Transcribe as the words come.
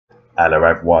Hello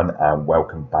everyone and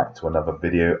welcome back to another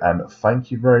video, and thank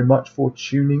you very much for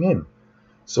tuning in.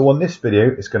 So on this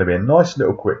video it's going to be a nice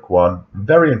little quick one,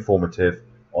 very informative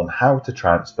on how to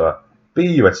transfer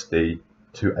BUSD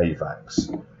to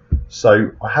AVAX.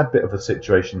 So I had a bit of a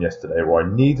situation yesterday where I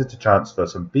needed to transfer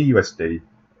some BUSD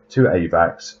to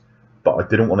AVAX, but I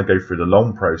didn't want to go through the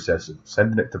long process of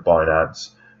sending it to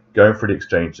Binance, going through the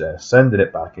exchange there, sending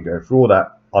it back and going through all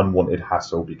that unwanted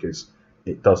hassle, because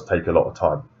it does take a lot of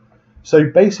time.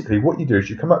 So basically what you do is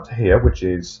you come up to here, which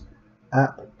is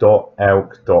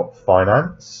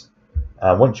app.elk.finance.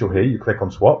 Once you're here, you click on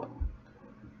swap.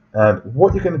 And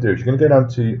what you're going to do is you're going to go down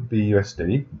to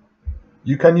BUSD.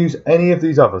 You can use any of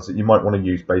these others that you might want to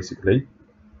use, basically.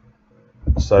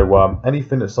 So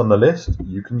anything that's on the list,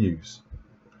 you can use.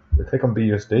 You click on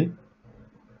BUSD.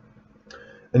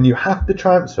 And you have to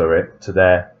transfer it to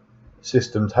their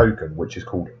system token, which is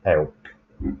called ELK.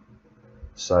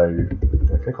 So I'm going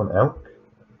to click on ELK.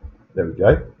 There we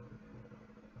go.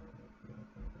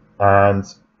 And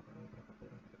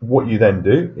what you then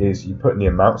do is you put in the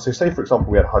amount. So say for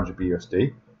example we had 100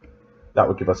 BUSD. That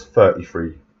would give us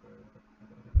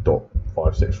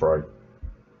 33.568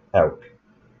 ELK.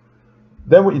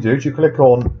 Then what you do is you click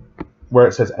on where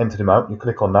it says enter the amount. You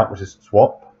click on that, which is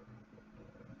swap.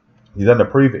 You then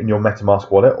approve it in your MetaMask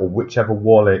wallet or whichever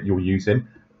wallet you're using.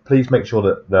 Please make sure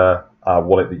that the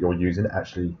wallet that you're using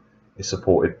actually is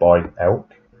supported by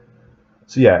ELK.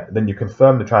 So yeah, then you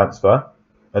confirm the transfer,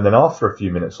 and then after a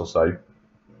few minutes or so,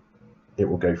 it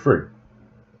will go through.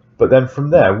 But then from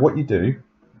there, what you do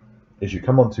is you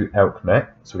come onto ELKnet.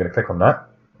 So we're going to click on that.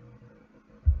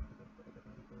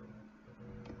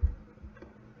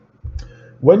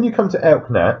 When you come to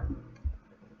ELKnet,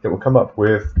 it will come up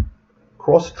with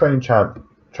cross-chain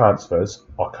transfers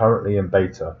are currently in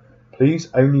beta. Please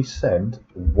only send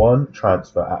one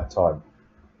transfer at a time.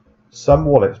 Some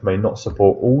wallets may not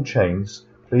support all chains.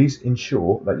 Please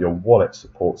ensure that your wallet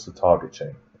supports the target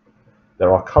chain.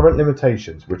 There are current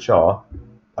limitations, which are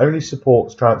only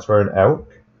supports transfer in ELK.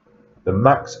 The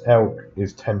max ELK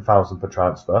is 10,000 per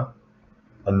transfer,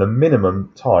 and the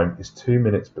minimum time is 2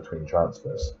 minutes between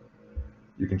transfers.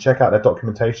 You can check out their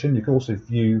documentation. You can also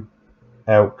view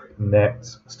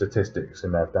ELKnet statistics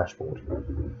in their dashboard.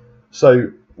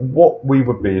 So what we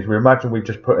would be is, we imagine we've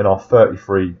just put in our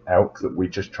 33 ELK that we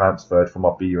just transferred from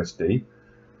our BUSD,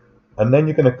 and then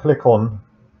you're going to click on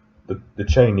the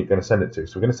chain you're going to send it to.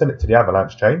 So we're going to send it to the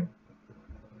Avalanche chain.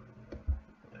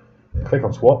 Click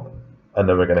on swap, and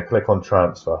then we're going to click on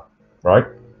transfer. Right?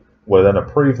 We'll then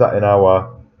approve that in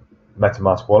our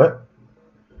MetaMask wallet.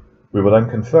 We will then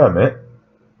confirm it,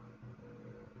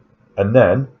 and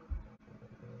then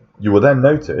you will then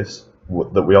notice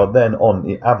that we are then on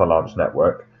the Avalanche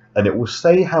network, and it will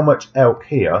say how much ELK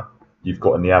here you've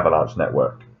got in the Avalanche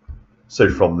network. So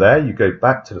from there you go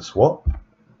back to the swap,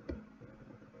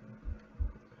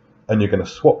 and you're going to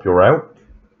swap your ELK,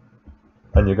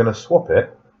 and you're going to swap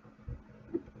it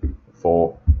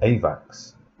for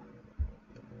AVAX.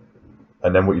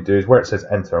 And then what you do is where it says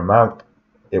enter amount,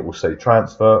 it will say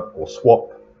transfer or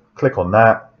swap. Click on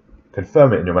that,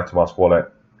 confirm it in your MetaMask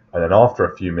wallet, and then after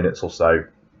a few minutes or so,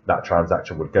 that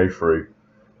transaction would go through.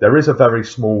 There is a very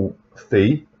small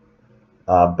fee,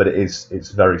 but it's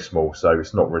very small, so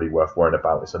it's not really worth worrying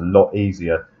about. It's a lot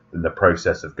easier than the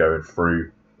process of going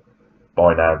through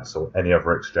Binance or any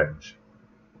other exchange.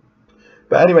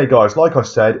 But anyway guys, like I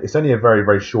said, it's only a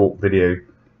very short video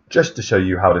just to show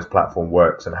you how this platform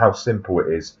works and how simple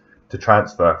it is to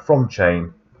transfer from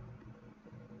chain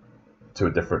to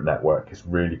a different network. It's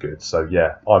really good. So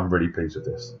yeah, I'm really pleased with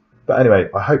this. But anyway,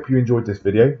 I hope you enjoyed this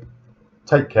video.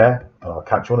 Take care, and I'll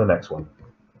catch you on the next one.